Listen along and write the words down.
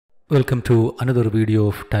Welcome to another video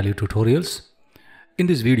of Tally tutorials. In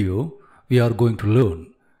this video, we are going to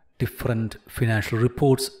learn different financial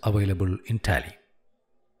reports available in Tally.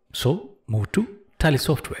 So, move to Tally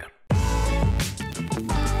software.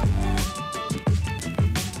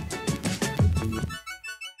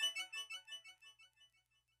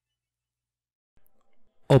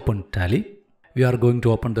 Open Tally. We are going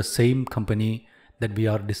to open the same company that we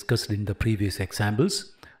are discussed in the previous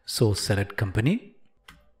examples. So, select company.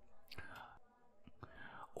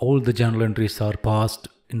 All the journal entries are passed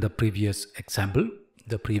in the previous example,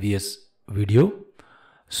 the previous video.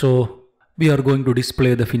 So we are going to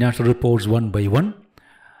display the financial reports one by one.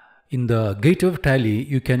 In the gateway of Tally,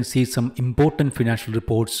 you can see some important financial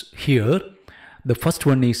reports here. The first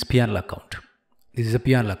one is P&L account. This is a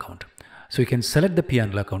P&L account. So you can select the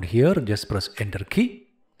P&L account here, just press enter key.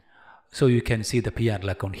 So you can see the P&L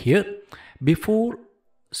account here. Before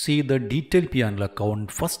see the detailed P&L account,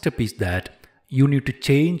 first step is that you need to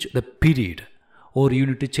change the period, or you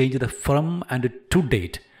need to change the from and to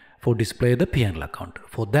date for display the P&L account.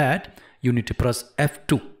 For that, you need to press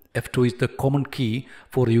F2. F2 is the common key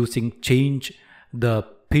for using change the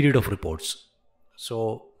period of reports.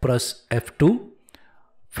 So press F2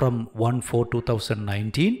 from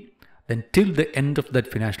 1/4/2019, then till the end of that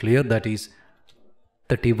financial year, that is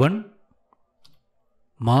 31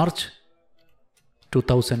 March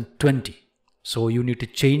 2020. So you need to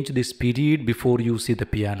change this period before you see the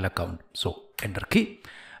P&L account. So enter key.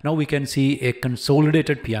 Now we can see a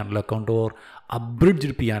consolidated P&L account or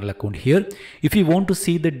abridged P&L account here. If you want to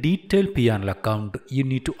see the detailed P&L account, you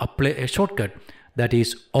need to apply a shortcut, that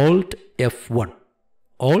is Alt F1.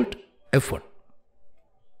 Alt F1.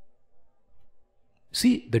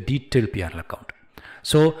 See the detailed P&L account.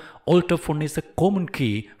 So Alt F1 is a common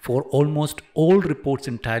key for almost all reports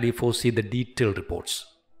in Tally for see the detailed reports.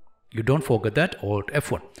 You don't forget that, Alt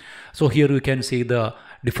F1. So here you can see the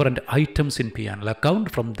different items in P&L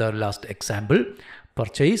account from the last example.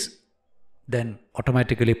 Purchase, then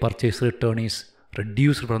automatically purchase return is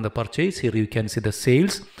reduced from the purchase. Here you can see the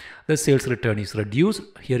sales. The sales return is reduced.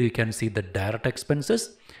 Here you can see the direct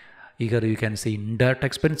expenses. Here you can see indirect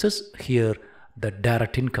expenses. Here the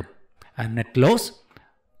direct income and net loss.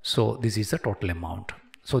 So this is the total amount.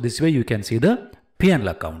 So this way you can see the P&L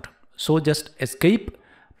account. So just escape.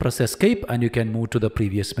 Press escape and you can move to the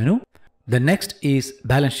previous menu. The next is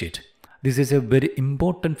balance sheet. This is a very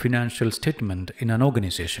important financial statement in an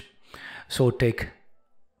organization. So take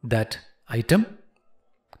that item,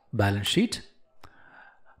 balance sheet.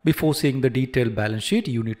 Before seeing the detailed balance sheet,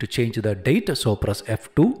 you need to change the date. So press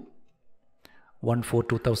F2,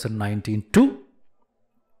 1/4/2019 to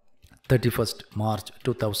 31st March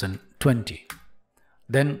 2020.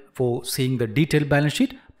 Then for seeing the detailed balance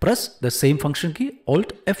sheet, press the same function key,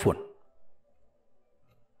 Alt F1.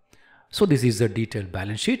 So this is the detailed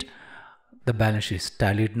balance sheet. The balance sheet is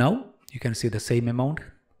tallied now. You can see the same amount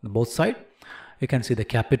on both sides. You can see the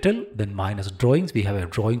capital, then minus drawings. We have a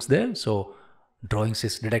drawings there. So drawings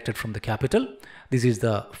is deducted from the capital. This is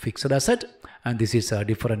the fixed asset, and this is a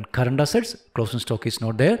different current assets. Closing stock is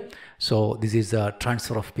not there. So this is a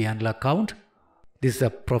transfer of P&L account. This is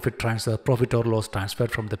a profit transfer, profit or loss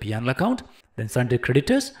transferred from the P&L account. Then sundry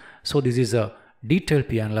creditors. So this is a detailed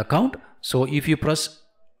P&L account. So if you press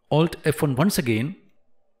Alt F1 once again,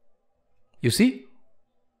 you see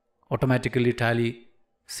automatically Tally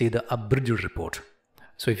see the abridged report.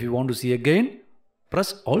 So if you want to see again,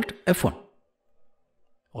 press Alt F1.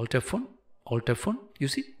 Alt F1, Alt F1. You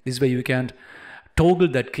see, this way you can toggle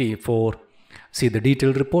that key for see the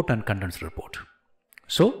detailed report and condensed report.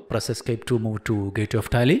 So press escape to move to gateway of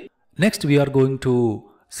Tally. Next we are going to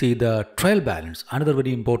see the trial balance, another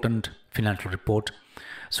very important financial report.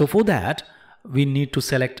 So for that we need to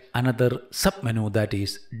select another submenu, that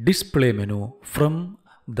is display menu, from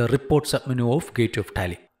the report submenu of gateway of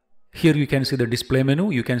Tally. Here you can see the display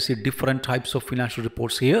menu. You can see different types of financial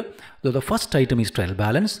reports here. So the first item is trial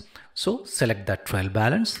balance. So select that trial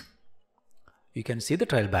balance. You can see the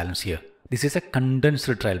trial balance here. This is a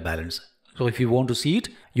condensed trial balance. So if you want to see it,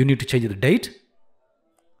 you need to change the date.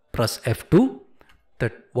 Press F2,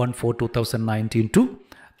 that 1/4/2019 to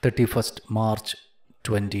 31st March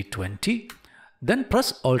 2020. Then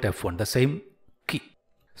press Alt F1, the same key.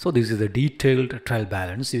 So this is the detailed trial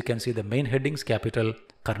balance. You can see the main headings: capital,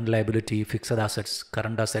 current liability, fixed assets,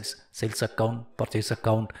 current assets, sales account, purchase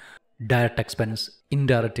account, direct expense,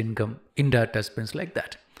 indirect income, indirect expense, like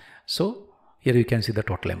that. So here you can see the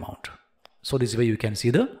total amount. So this way you can see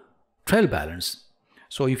the trial balance.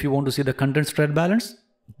 So if you want to see the condensed trial balance,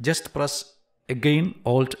 just press again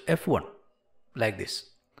Alt F1 like this.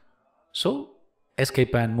 So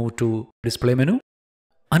escape and move to display menu.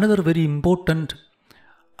 Another very important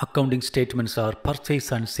accounting statements are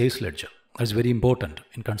purchase and sales ledger. That's very important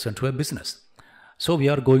in concern to a business. So we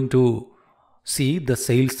are going to see the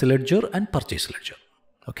sales ledger and purchase ledger.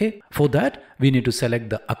 Okay. For that, we need to select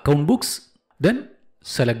the account books, then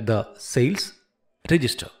select the sales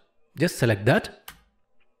register. Just select that.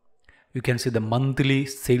 You can see the monthly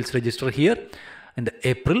sales register here in the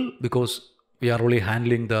April, because we are only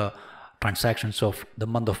handling the transactions of the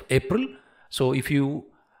month of April. So if you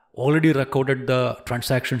already recorded the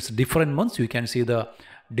transactions different months, you can see the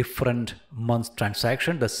different months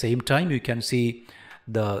transaction. The same time, you can see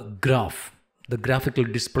the graph, the graphical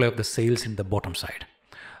display of the sales in the bottom side.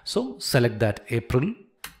 So select that April.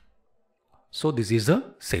 So this is a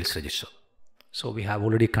sales register. So we have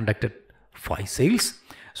already conducted 5 sales.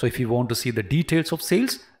 So if you want to see the details of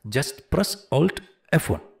sales, just press Alt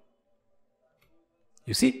F1.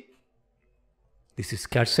 You see, this is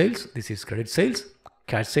cash sales, this is credit sales,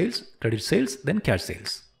 cash sales, credit sales, then cash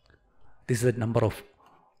sales. This is the number of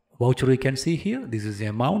voucher you can see here. This is the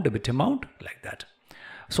amount, debit amount, like that.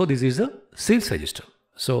 So this is a sales register.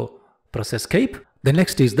 So press Escape. The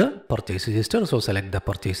next is the purchase register. So select the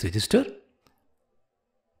purchase register.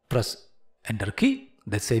 Press Enter key.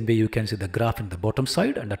 The same way you can see the graph in the bottom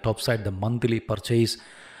side, and the top side the monthly purchase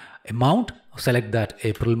amount. Select that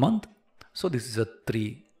April month. So this is the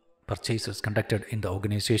 3 purchases conducted in the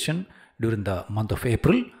organization during the month of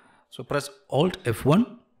April. So press Alt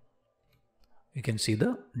F1. You can see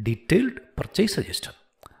the detailed purchase register.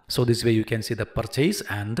 So this way you can see the purchase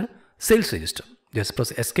and the sales register. Just press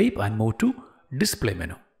Escape and move to display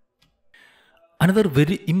menu. Another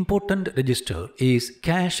very important register is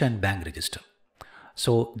cash and bank register.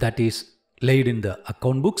 So that is laid in the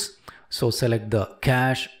account books. So select the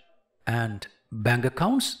cash and bank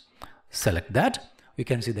accounts. Select that. You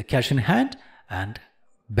can see the cash in hand and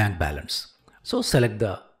bank balance. So select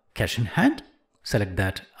the cash in hand. Select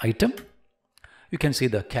that item. You can see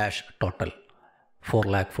the cash total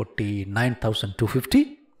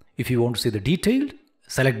 4,49,250. If you want to see the detailed,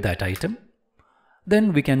 select that item.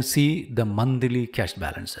 Then we can see the monthly cash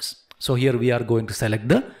balances. So here we are going to select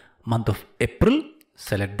the month of April.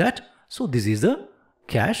 Select that. So this is the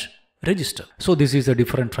cash register. So this is the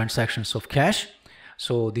different transactions of cash.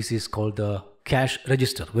 So this is called the cash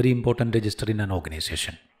register, very important register in an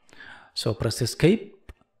organization. So press Escape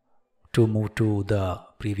to move to the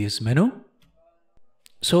previous menu.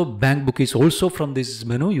 So bank book is also from this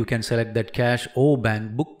menu. You can select that cash or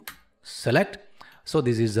bank book. Select. So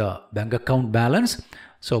this is a bank account balance.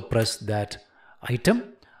 So press that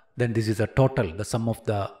item. Then this is a total, the sum of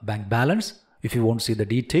the bank balance. If you want to see the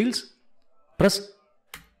details, press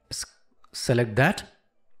select that.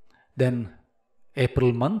 Then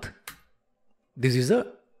April month. This is a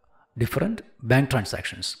different bank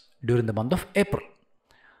transactions during the month of April.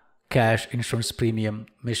 Cash, insurance premium,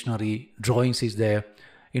 machinery, drawings is there,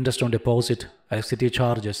 interest on deposit, electricity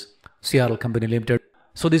charges, CRL company limited.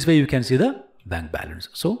 So this way you can see the bank balance.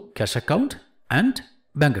 So cash account and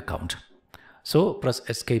bank account. So press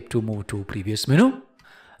Escape to move to previous menu.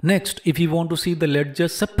 Next, if you want to see the ledger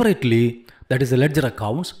separately, that is the ledger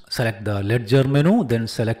accounts, select the ledger menu, then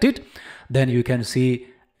select it. Then you can see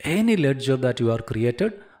any ledger that you are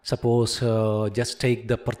created. Suppose just take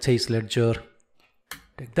the purchase ledger,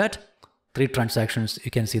 take that. 3 transactions you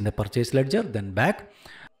can see in the purchase ledger, then back.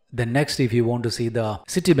 Then next, if you want to see the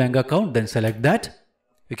Citibank account, then select that.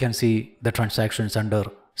 You can see the transactions under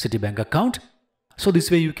Citibank account. So this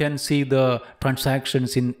way you can see the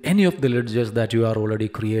transactions in any of the ledgers that you are already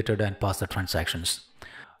created and pass the transactions.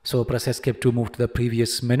 So press Escape to move to the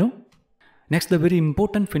previous menu. Next, the very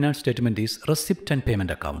important finance statement is receipt and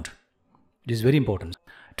payment account. It is very important.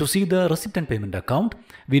 To see the receipt and payment account,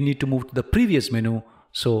 we need to move to the previous menu.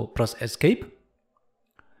 So press Escape.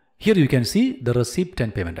 Here you can see the receipt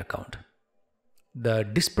and payment account. The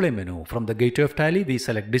display menu, from the gateway of Tally, we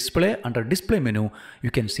select display. Under display menu,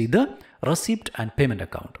 you can see the receipt and payment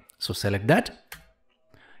account. So select that.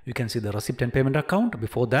 You can see the receipt and payment account.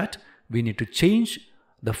 Before that, we need to change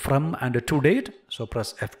the from and the to date. So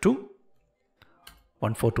press F2.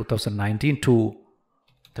 1/4/2019 to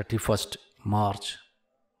 31st March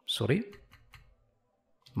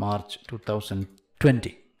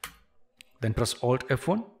 2020. Then press Alt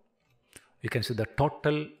F1. You can see the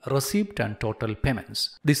total receipt and total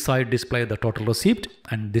payments. This side displays the total receipt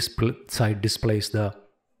and this side displays the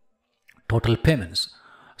total payments.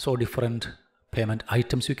 So different payment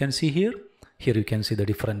items you can see here. Here you can see the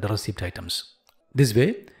different receipt items. This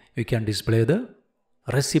way you can display the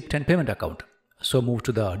receipt and payment account. So move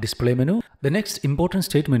to the display menu. The next important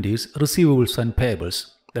statement is receivables and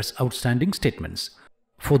payables. That's outstanding statements.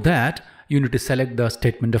 For that, you need to select the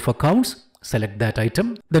statement of accounts, select that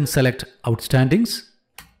item, then select outstandings.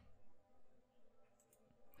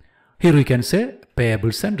 Here we can say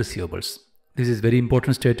payables and receivables. This is very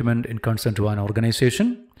important statement in concern to an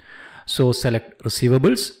organization. So select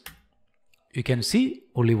receivables. You can see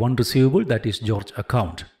only one receivable, that is George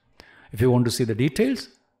account. If you want to see the details,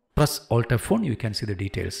 press Alt F1, you can see the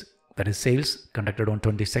details. That is sales conducted on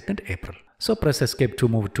 22nd April. So press Escape to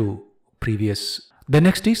move to previous. The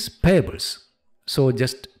next is payables. So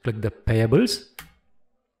just click the payables.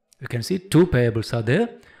 You can see two payables are there.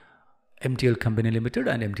 MTL Company Limited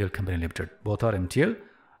and MTL Company Limited. Both are MTL.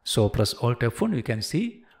 So press Alt F1, you can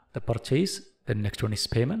see the purchase. The next one is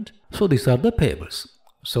payment. So these are the payables.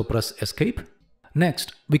 So press Escape.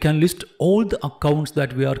 Next, we can list all the accounts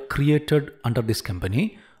that we are created under this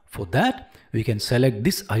company. For that, we can select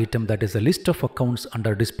this item, that is a list of accounts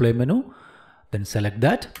under display menu. Then select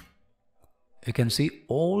that. You can see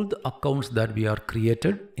all the accounts that we are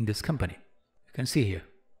created in this company. You can see here.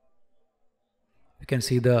 You can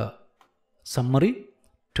see the summary,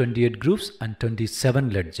 28 groups and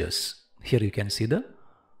 27 ledgers. Here you can see the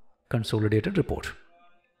consolidated report.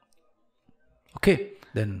 Okay,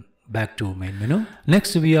 then back to main menu.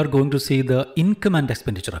 Next, we are going to see the income and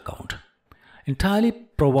expenditure account. In Tally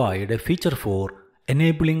provide a feature for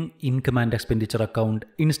enabling income and expenditure account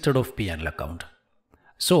instead of P&L account.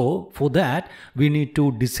 So for that, we need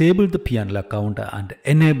to disable the P&L account and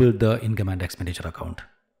enable the income and expenditure account.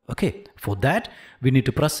 Okay, for that, we need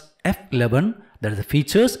to press F11. That is the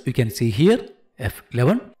features. You can see here,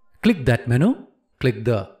 F11. Click that menu, click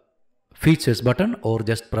the features button or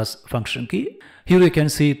just press function key. Here you can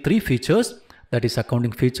see three features, that is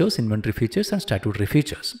accounting features, inventory features and statutory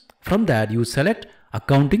features. From that, you select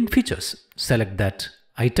accounting features. Select that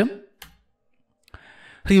item.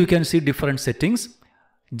 Here you can see different settings.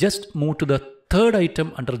 Just move to the third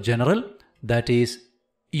item under general, that is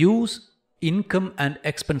use income and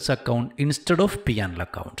expense account instead of P&L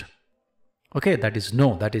account. Okay, that is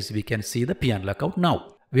no, that is we can see the P&L account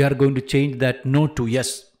now. We are going to change that no to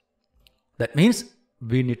yes. That means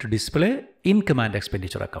we need to display income and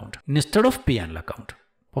expenditure account instead of P&L account.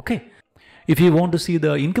 Okay. If you want to see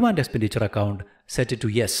the income and expenditure account, set it to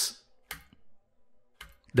yes.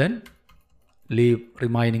 Then leave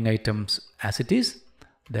remaining items as it is.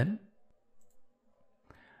 Then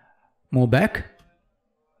move back.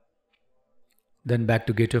 Then back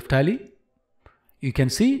to Gateway of Tally. You can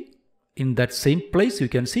see in that same place, you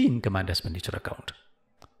can see income and expenditure account.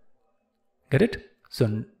 Get it?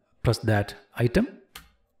 So press that item.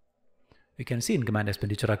 You can see income and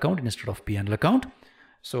expenditure account instead of P&L account.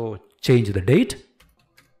 So change the date.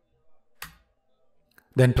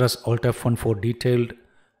 Then press Alt F1 for detailed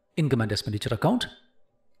income and expenditure account.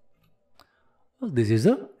 This is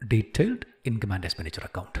a detailed income and expenditure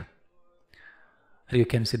account. Here you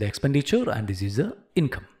can see the expenditure and this is the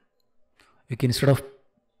income. You can, instead of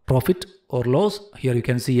profit or loss, here you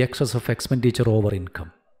can see excess of expenditure over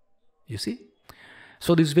income. You see?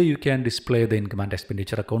 So this way you can display the income and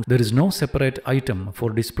expenditure account. There is no separate item for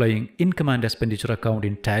displaying income and expenditure account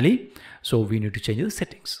in Tally. So we need to change the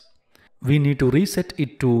settings. We need to reset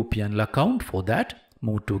it to P&L account. For that,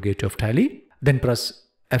 move to Gateway of Tally. Then press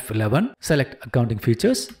F11. Select accounting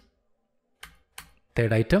features.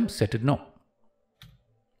 Third item, set it no.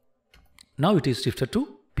 Now it is shifted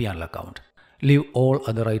to P&L account. Leave all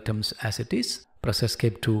other items as it is. Press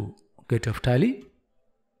Escape to Gateway of Tally.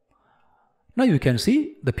 Now you can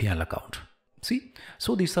see the P&L account. See,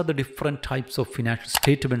 so these are the different types of financial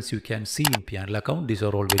statements you can see in P&L account. These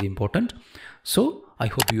are all very important. So I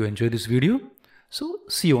hope you enjoy this video. So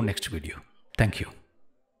see you on next video. Thank you.